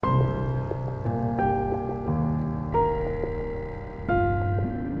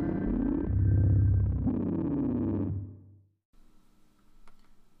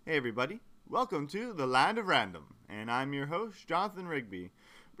Hey everybody, welcome to the Land of Random, and I'm your host, Jonathan Rigby,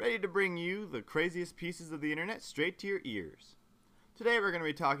 ready to bring you the craziest pieces of the internet straight to your ears. Today we're going to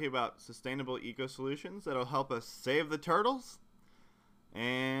be talking about sustainable eco-solutions that'll help us save the turtles,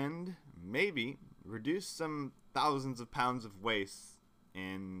 and maybe reduce some thousands of pounds of waste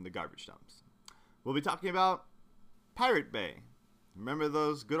in the garbage dumps. We'll be talking about Pirate Bay. Remember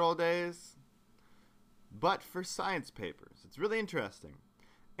those good old days? But for science papers. It's really interesting.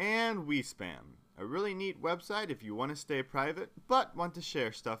 And WeSpam, a really neat website if you want to stay private but want to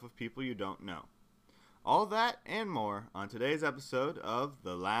share stuff with people you don't know. All that and more on today's episode of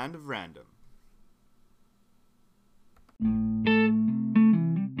The Land of Random.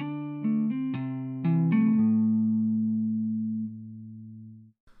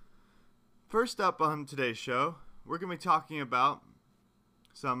 First up on today's show, we're going to be talking about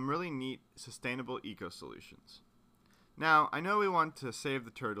some really neat sustainable eco-solutions. Now, I know we want to save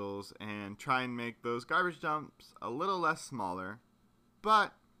the turtles and try and make those garbage dumps a little less smaller,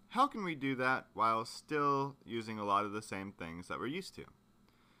 but how can we do that while still using a lot of the same things that we're used to?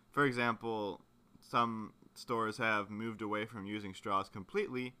 For example, some stores have moved away from using straws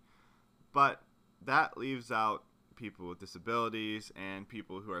completely, but that leaves out people with disabilities and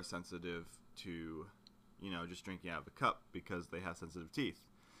people who are sensitive to, just drinking out of the cup because they have sensitive teeth.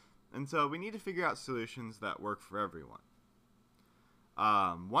 And so we need to figure out solutions that work for everyone.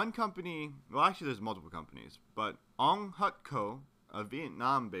 One company, well actually there's multiple companies, but Ong Hut Co., a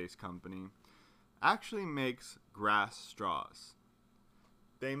Vietnam-based company, actually makes grass straws.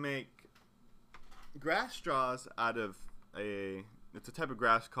 They make grass straws out of it's a type of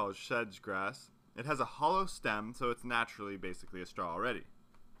grass called sedge grass. It has a hollow stem, so it's naturally basically a straw already.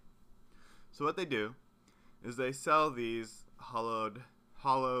 So what they do is they sell these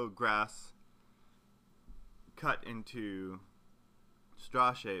hollow grass cut into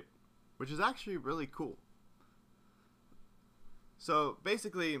straw shape, which is actually really cool. So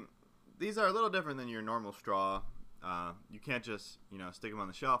basically, these are a little different than your normal straw. You can't just, stick them on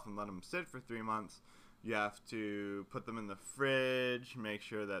the shelf and let them sit for 3 months. You have to put them in the fridge, make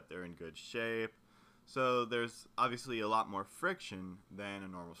sure that they're in good shape. So there's obviously a lot more friction than a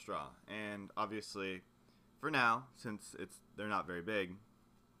normal straw. And obviously, for now, since they're not very big,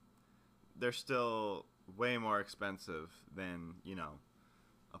 they're still way more expensive than,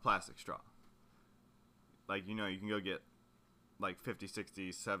 a plastic straw. Like, you can go get like 50,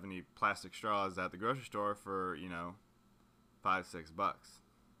 60, 70 plastic straws at the grocery store for, $5-6.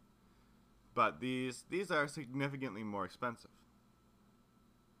 But these are significantly more expensive.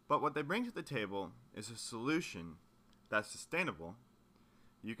 But what they bring to the table is a solution that's sustainable.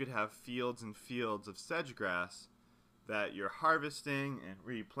 You could have fields and fields of sedge grass that you're harvesting and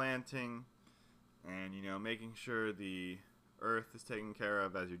replanting and, making sure the earth is taken care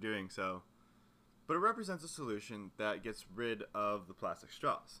of as you're doing so. But it represents a solution that gets rid of the plastic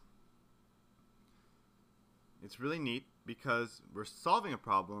straws. It's really neat because we're solving a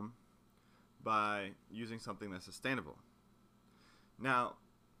problem by using something that's sustainable. Now,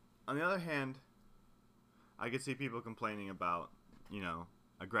 on the other hand, I could see people complaining about,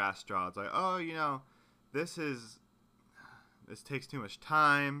 a grass straw. It's like, oh, this takes too much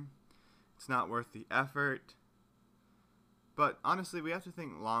time. It's not worth the effort. But honestly, we have to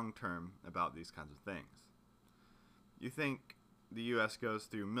think long term about these kinds of things. You think the U.S. goes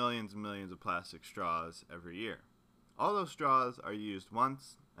through millions and millions of plastic straws every year. All those straws are used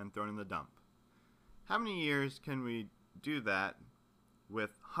once and thrown in the dump. How many years can we do that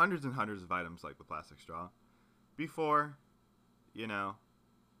with hundreds and hundreds of items like the plastic straw before,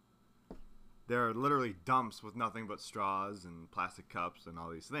 there are literally dumps with nothing but straws and plastic cups and all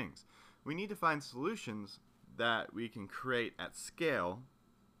these things? We need to find solutions that we can create at scale,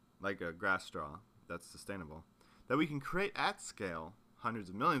 like a grass straw that's sustainable, that we can create at scale, hundreds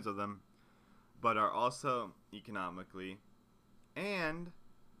of millions of them, but are also economically and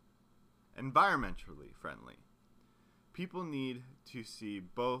environmentally friendly. People need to see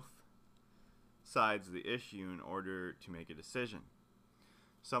both sides of the issue in order to make a decision.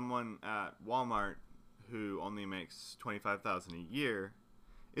 Someone at Walmart who only makes $25,000 a year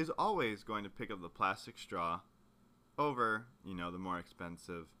is always going to pick up the plastic straw over, the more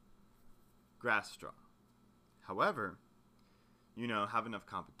expensive grass straw. However, have enough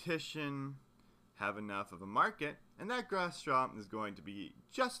competition, have enough of a market, and that grass straw is going to be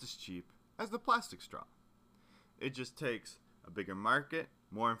just as cheap as the plastic straw. It just takes a bigger market,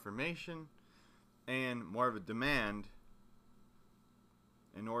 more information, and more of a demand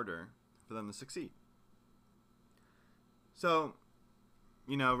in order for them to succeed. So,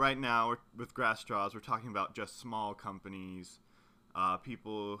 right now with grass straws, we're talking about just small companies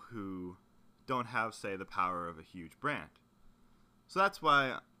people who don't have, say, the power of a huge brand. So that's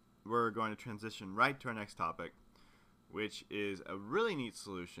why we're going to transition right to our next topic, which is a really neat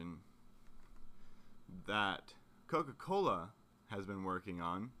solution that Coca-Cola has been working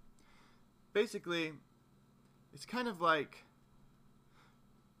on. Basically, it's kind of like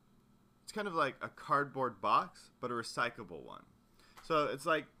a cardboard box, but a recyclable one. So it's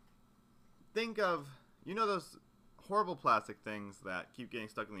like, think of, those horrible plastic things that keep getting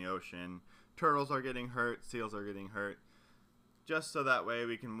stuck in the ocean. Turtles are getting hurt, seals are getting hurt. Just so that way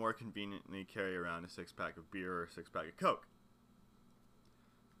we can more conveniently carry around a 6-pack of beer or a 6-pack of Coke.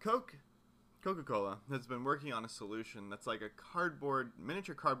 Coca-Cola has been working on a solution that's like a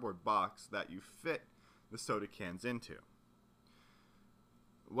miniature cardboard box that you fit the soda cans into.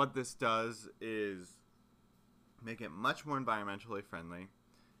 What this does is make it much more environmentally friendly.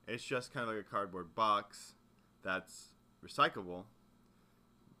 It's just kind of like a cardboard box that's recyclable,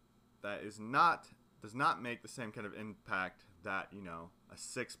 that does not make the same kind of impact that, a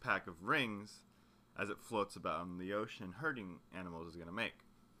 6-pack of rings as it floats about in the ocean hurting animals is going to make.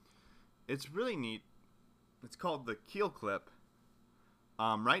 It's really neat. It's called the Keel Clip.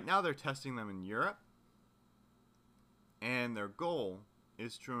 Right now they're testing them in Europe, and their goal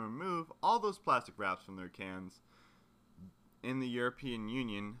is to remove all those plastic wraps from their cans in the European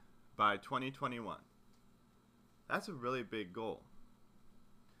Union by 2021. That's a really big goal.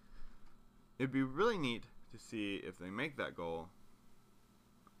 It'd be really neat to see if they make that goal,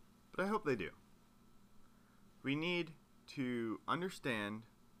 but I hope they do. We need to understand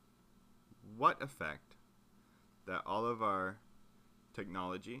what effect that all of our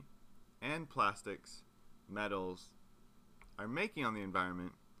technology and plastics, metals, are making on the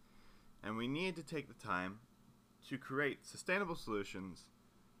environment, and we need to take the time to create sustainable solutions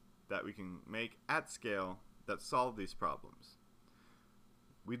that we can make at scale that solve these problems.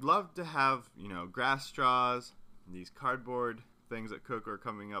 We'd love to have, grass straws, these cardboard things that Coke are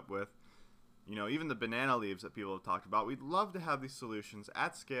coming up with, even the banana leaves that people have talked about. We'd love to have these solutions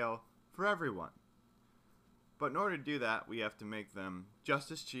at scale for everyone. But in order to do that, we have to make them just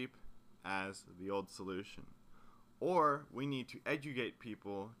as cheap as the old solution. Or we need to educate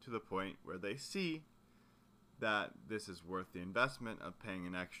people to the point where they see that this is worth the investment of paying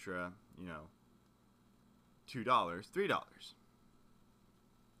an extra, $2, $3.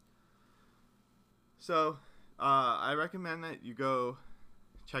 So I recommend that you go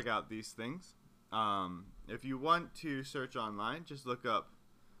check out these things. If you want to search online, just look up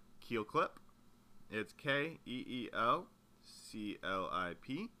Keel Clip. It's KEELCLIP.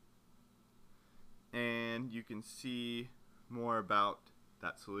 And you can see more about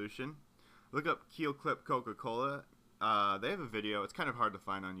that solution. Look up Keel Clip Coca-Cola. They have a video. It's kind of hard to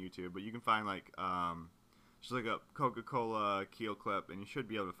find on YouTube, but you can find just look up Coca-Cola Keel Clip, and you should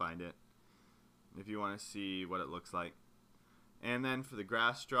be able to find it if you want to see what it looks like. And then for the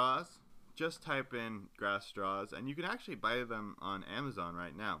grass straws, just type in grass straws, and you can actually buy them on Amazon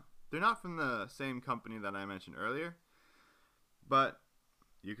right now. They're not from the same company that I mentioned earlier, but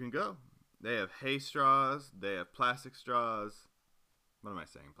you can go. They have hay straws, they have plastic straws. What am I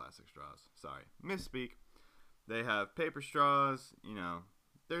saying? Plastic straws. Sorry. Misspeak. They have paper straws.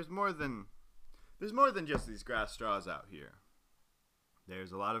 There's more than just these grass straws out here.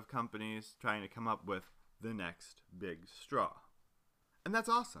 There's a lot of companies trying to come up with the next big straw. And that's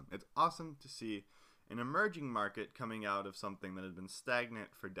awesome. It's awesome to see an emerging market coming out of something that has been stagnant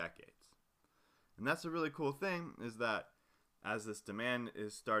for decades. And that's a really cool thing, is that as this demand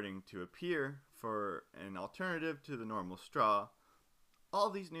is starting to appear for an alternative to the normal straw, all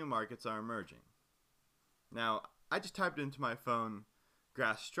these new markets are emerging. Now, I just typed into my phone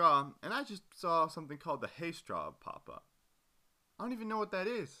grass straw, and I just saw something called the hay straw pop up. I don't even know what that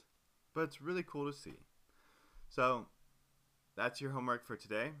is, but it's really cool to see. So, that's your homework for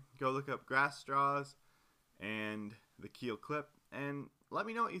today. Go look up grass straws and the Keel Clip, and let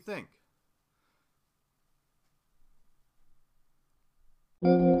me know what you think.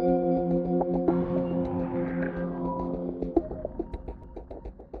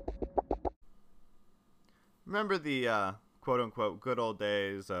 Remember the quote-unquote good old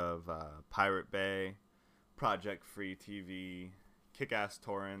days of Pirate Bay, Project Free TV, Kick-Ass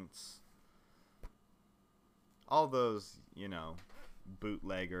Torrents, all those,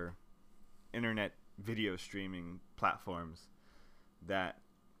 bootlegger internet video streaming platforms that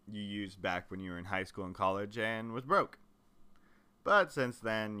you used back when you were in high school and college and was broke. But since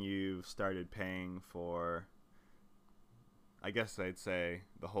then, you've started paying for, I guess I'd say,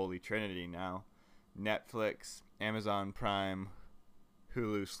 the Holy Trinity now. Netflix, Amazon Prime,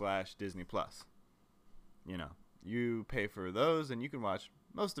 Hulu / Disney Plus. You pay for those and you can watch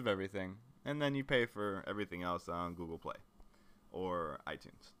most of everything, and then you pay for everything else on Google Play or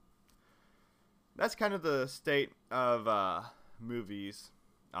iTunes. That's kind of the state of movies.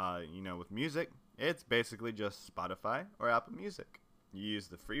 With music, it's basically just Spotify or Apple Music. You use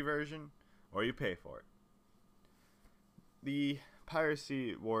the free version or you pay for it. The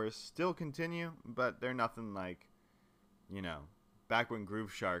piracy wars still continue, but they're nothing like, back when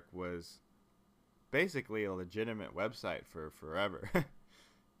Groove Shark was basically a legitimate website for forever.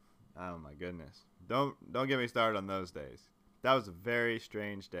 Oh my goodness. Don't get me started on those days. That was a very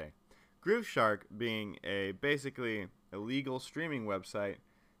strange day. Groove Shark being a basically illegal streaming website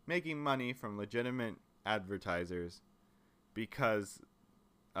making money from legitimate advertisers because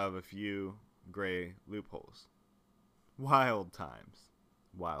of a few gray loopholes. Wild times.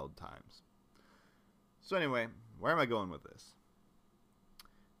 Wild times. So anyway, where am I going with this?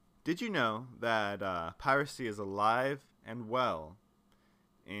 Did you know that piracy is alive and well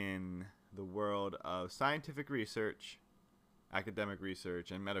in the world of scientific research, academic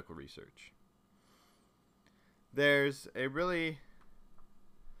research, and medical research? There's a really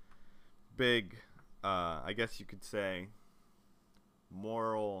big, I guess you could say,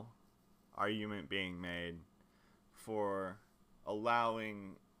 moral argument being made for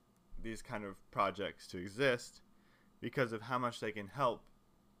allowing these kind of projects to exist because of how much they can help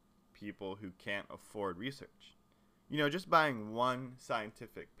people who can't afford research. Just buying one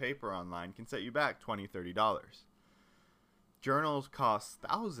scientific paper online can set you back $20, $30. Journals cost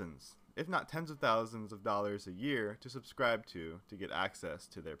thousands, if not tens of thousands of dollars a year to subscribe to get access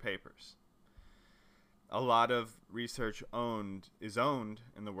to their papers. A lot of research is owned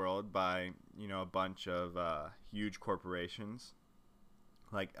in the world by, a bunch of huge corporations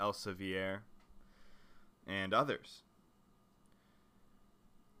like Elsevier and others.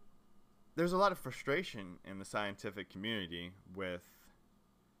 There's a lot of frustration in the scientific community with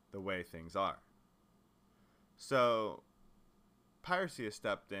the way things are. So piracy has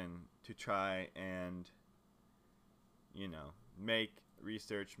stepped in to try and, make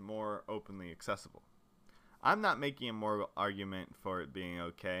research more openly accessible. I'm not making a moral argument for it being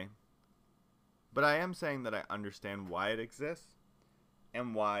okay, but I am saying that I understand why it exists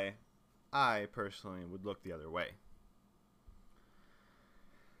and why I personally would look the other way.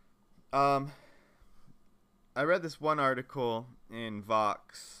 I read this one article in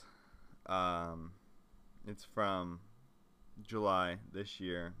Vox. It's from July this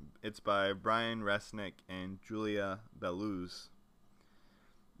year. It's by Brian Resnick and Julia Beluz.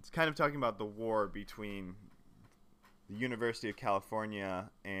 It's kind of talking about the war between the University of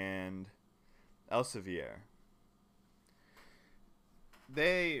California and Elsevier.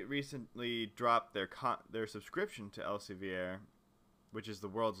 They recently dropped their subscription to Elsevier, which is the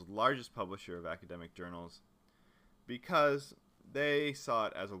world's largest publisher of academic journals, because they saw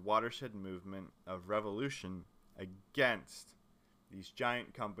it as a watershed movement of revolution against these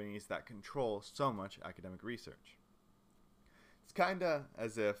giant companies that control so much academic research. It's kind of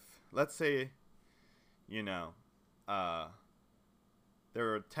as if, let's say, there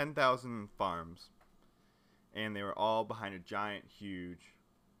were 10,000 farms, and they were all behind a giant, huge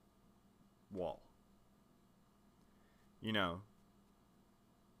wall.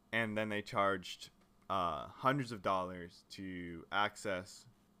 And then they charged hundreds of dollars to access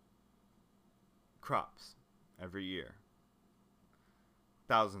crops every year.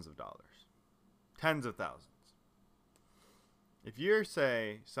 Thousands of dollars. Tens of thousands. If you're,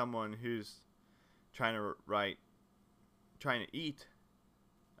 say, someone who's trying to eat,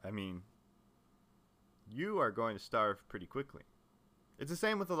 you are going to starve pretty quickly. It's the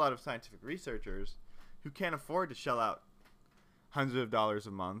same with a lot of scientific researchers who can't afford to shell out hundreds of dollars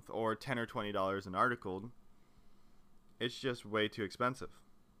a month or $10 or $20 an article. It's just way too expensive.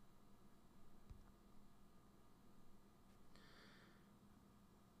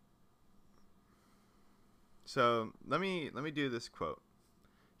 So let me do this quote.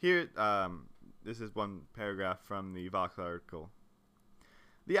 Here, this is one paragraph from the Vox article.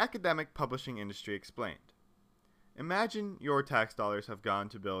 The academic publishing industry explained. Imagine your tax dollars have gone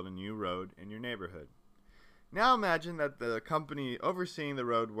to build a new road in your neighborhood. Now imagine that the company overseeing the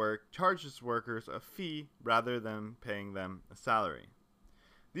road work charges workers a fee rather than paying them a salary.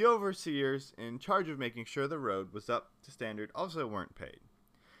 The overseers in charge of making sure the road was up to standard also weren't paid.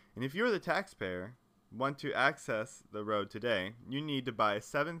 And if you're the taxpayer, want to access the road today, you need to buy a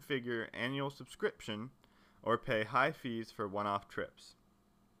 7-figure annual subscription or pay high fees for one-off trips.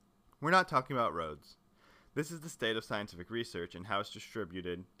 We're not talking about roads. This is the state of scientific research and how it's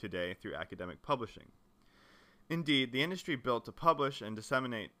distributed today through academic publishing. Indeed, the industry built to publish and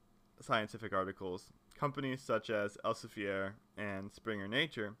disseminate scientific articles companies such as Elsevier and Springer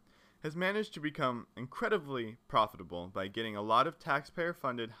Nature, has managed to become incredibly profitable by getting a lot of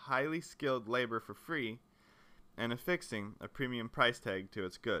taxpayer-funded, highly skilled labor for free and affixing a premium price tag to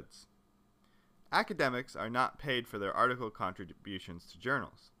its goods. Academics are not paid for their article contributions to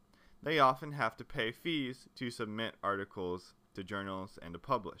journals. They often have to pay fees to submit articles to journals and to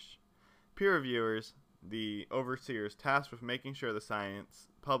publish. Peer reviewers, the overseers tasked with making sure the science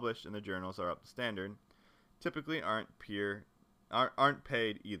published in the journals are up to standard, typically aren't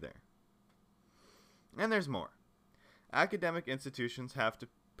paid either. And there's more. Academic institutions have to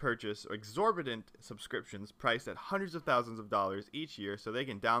purchase exorbitant subscriptions priced at hundreds of thousands of dollars each year so they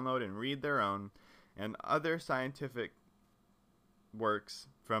can download and read their own and other scientific works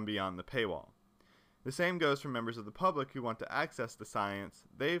from beyond the paywall. The same goes for members of the public who want to access the science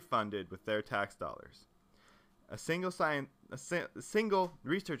they've funded with their tax dollars. A single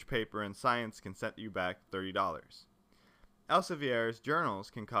research paper in Science can set you back $30. Elsevier's journals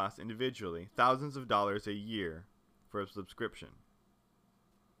can cost individually thousands of dollars a year for a subscription.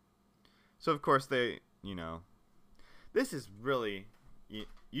 So of course this is really,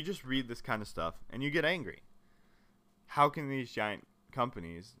 you just read this kind of stuff and you get angry. How can these giant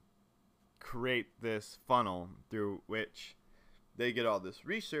companies create this funnel through which they get all this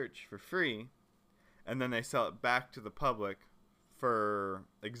research for free and then they sell it back to the public for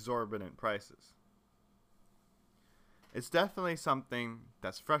exorbitant prices? It's definitely something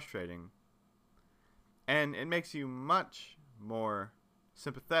that's frustrating, and it makes you much more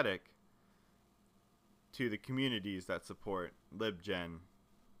sympathetic to the communities that support LibGen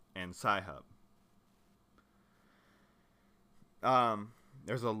and Sci-Hub.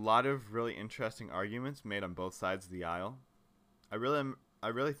 There's a lot of really interesting arguments made on both sides of the aisle. I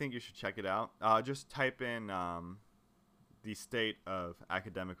really think you should check it out. Just type in the state of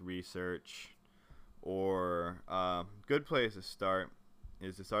academic research, or good place to start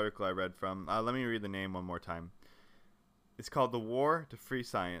is this article I read from. Let me read the name one more time. It's called The War to Free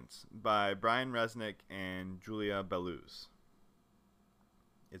Science by Brian Resnick and Julia Bellouz.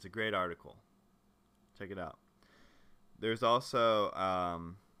 It's a great article. Check it out. There's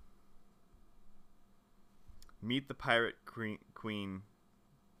also Meet the Pirate Queen.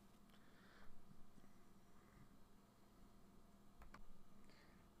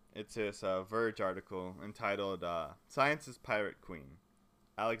 It's this Verge article entitled Science's Pirate Queen.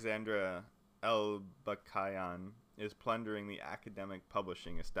 Alexandra Elbakayan is plundering the academic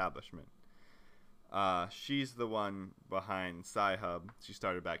publishing establishment. She's the one behind Sci-Hub. She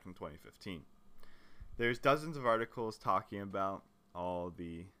started back in 2015. There's dozens of articles talking about all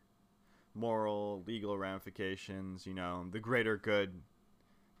the moral, legal ramifications, the greater good,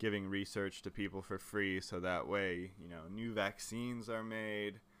 giving research to people for free so that way, new vaccines are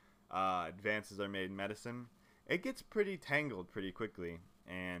made, advances are made in medicine. It gets pretty tangled pretty quickly,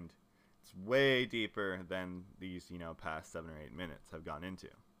 and it's way deeper than these, past 7 or 8 minutes have gone into.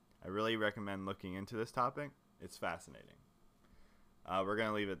 I really recommend looking into this topic. It's fascinating. We're going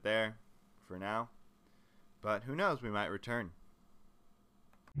to leave it there for now, but who knows, we might return.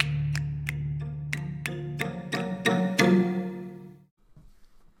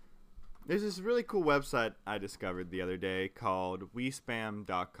 There's this really cool website I discovered the other day called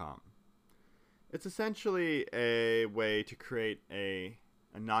WeSpam.com. It's essentially a way to create a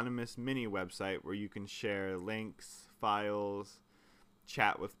anonymous mini website where you can share links, files,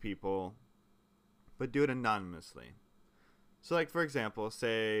 chat with people, but do it anonymously. So like, for example,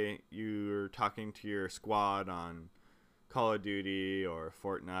 say you're talking to your squad on Call of Duty or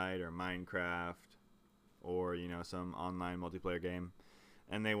Fortnite or Minecraft or, some online multiplayer game,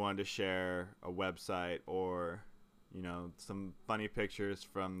 and they wanted to share a website or, some funny pictures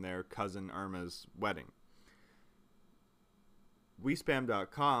from their cousin Irma's wedding.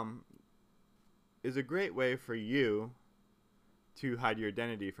 WeSpam.com is a great way for you to hide your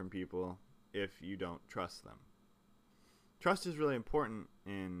identity from people if you don't trust them. Trust is really important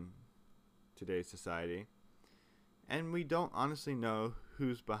in today's society, and we don't honestly know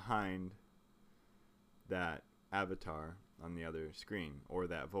who's behind that avatar on the other screen, or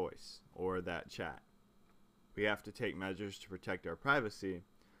that voice, or that chat. We have to take measures to protect our privacy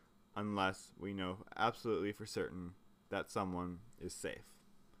unless we know absolutely for certain that someone is safe.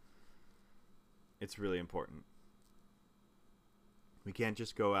 It's really important. We can't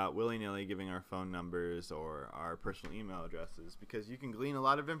just go out willy-nilly giving our phone numbers or our personal email addresses, because you can glean a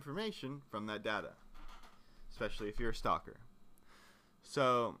lot of information from that data, especially if you're a stalker.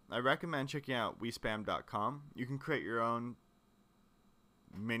 So I recommend checking out WeSpam.com. You can create your own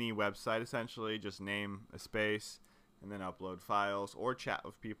mini website, essentially. Just name a space, and then upload files or chat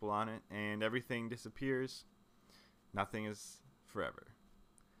with people on it, and everything disappears. Nothing is forever.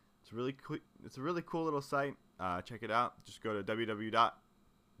 It's a really cool little site. Check it out. Just go to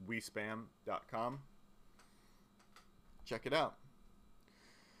www.wespam.com. Check it out.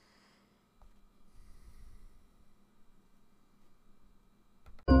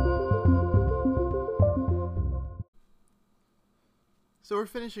 So we're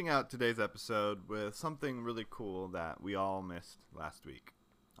finishing out today's episode with something really cool that we all missed last week.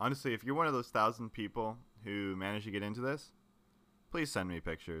 Honestly, if you're one of those 1,000 people who managed to get into this, please send me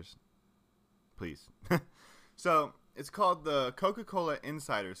pictures. Please. So, it's called the Coca-Cola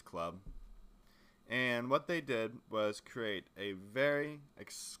Insiders Club. And what they did was create a very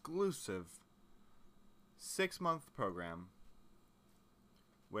exclusive 6-month program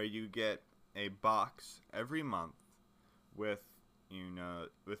where you get a box every month with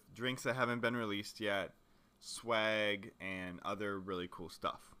drinks that haven't been released yet, swag, and other really cool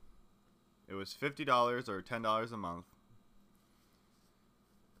stuff. It was $50 or $10 a month,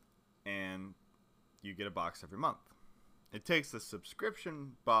 and you get a box every month. It takes the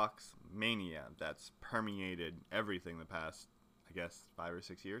subscription box mania that's permeated everything the past, 5 or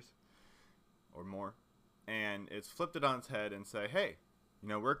 6 years or more, and it's flipped it on its head and say, hey,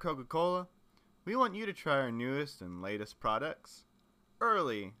 we're Coca-Cola. We want you to try our newest and latest products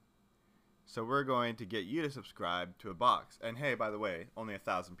early, so we're going to get you to subscribe to a box. And hey, by the way, only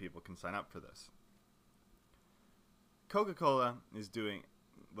 1,000 people can sign up for this. Coca-Cola is doing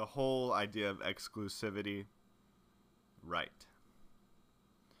the whole idea of exclusivity right.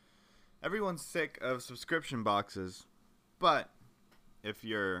 Everyone's sick of subscription boxes, but if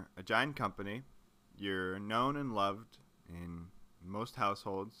you're a giant company, you're known and loved in most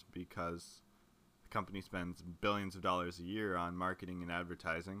households because company spends billions of dollars a year on marketing and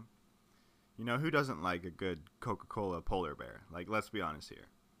advertising. Who doesn't like a good Coca-Cola polar bear? Let's be honest here.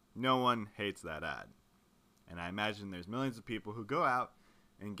 No one hates that ad. And I imagine there's millions of people who go out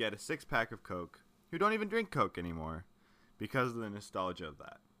and get a 6-pack of Coke who don't even drink Coke anymore because of the nostalgia of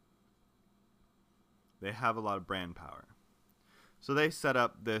that. They have a lot of brand power. So they set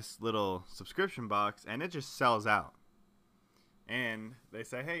up this little subscription box, and it just sells out. And they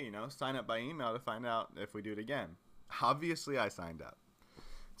say, hey, sign up by email to find out if we do it again. Obviously, I signed up.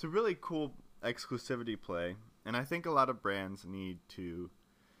 It's a really cool exclusivity play, and I think a lot of brands need to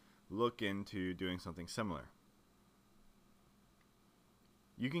look into doing something similar.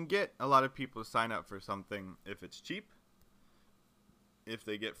 You can get a lot of people to sign up for something if it's cheap, if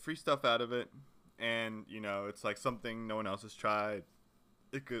they get free stuff out of it, and, it's like something no one else has tried.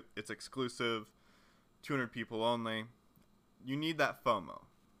 It's exclusive, 200 people only. You need that FOMO.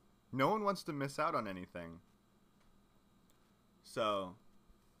 No one wants to miss out on anything. So,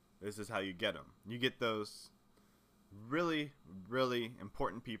 this is how you get them. You get those really, really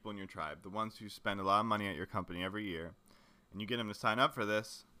important people in your tribe, the ones who spend a lot of money at your company every year, and you get them to sign up for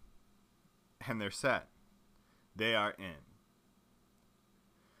this, and they're set. They are in.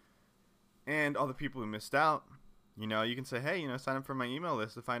 And all the people who missed out, you can say, hey, sign up for my email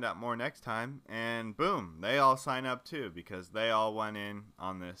list to find out more next time. And boom, they all sign up too because they all went in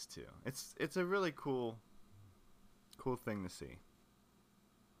on this too. It's a really cool thing to see.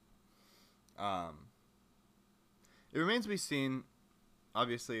 It remains to be seen.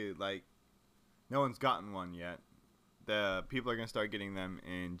 Obviously, no one's gotten one yet. The people are going to start getting them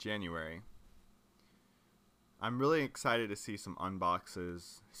in January. I'm really excited to see some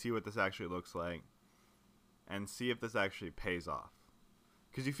unboxes, see what this actually looks like, and see if this actually pays off.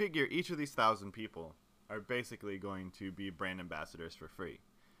 Because you figure each of these 1,000 people are basically going to be brand ambassadors for free.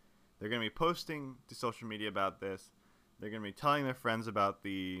 They're going to be posting to social media about this. They're going to be telling their friends about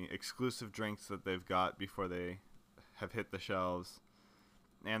the exclusive drinks that they've got before they have hit the shelves.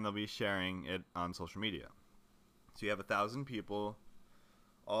 And they'll be sharing it on social media. So you have 1,000 people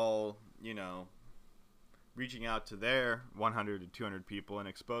all, reaching out to their 100 to 200 people and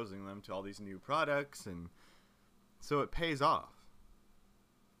exposing them to all these new products, and so it pays off.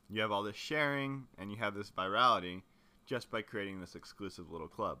 You have all this sharing, and you have this virality just by creating this exclusive little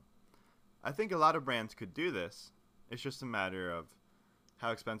club. I think a lot of brands could do this. It's just a matter of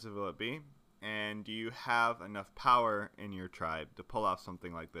how expensive will it be, and do you have enough power in your tribe to pull off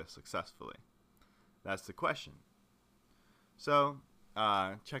something like this successfully? That's the question. So,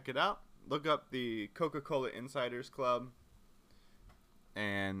 check it out. Look up the Coca-Cola Insiders Club,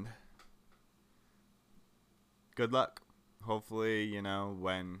 and good luck. Hopefully,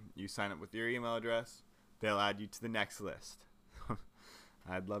 when you sign up with your email address, they'll add you to the next list.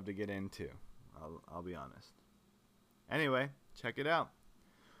 I'd love to get in too. I'll be honest. Anyway, check it out.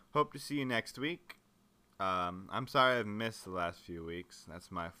 Hope to see you next week. I'm sorry I've missed the last few weeks.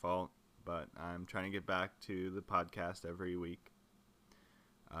 That's my fault, but I'm trying to get back to the podcast every week.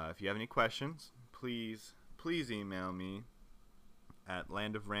 If you have any questions, please email me at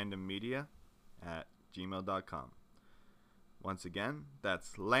landofrandommedia@gmail.com. Once again,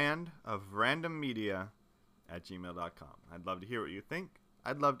 that's landofrandommedia@gmail.com. I'd love to hear what you think.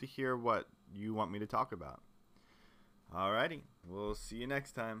 I'd love to hear what you want me to talk about. Alrighty, we'll see you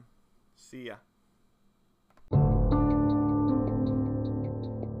next time. See ya.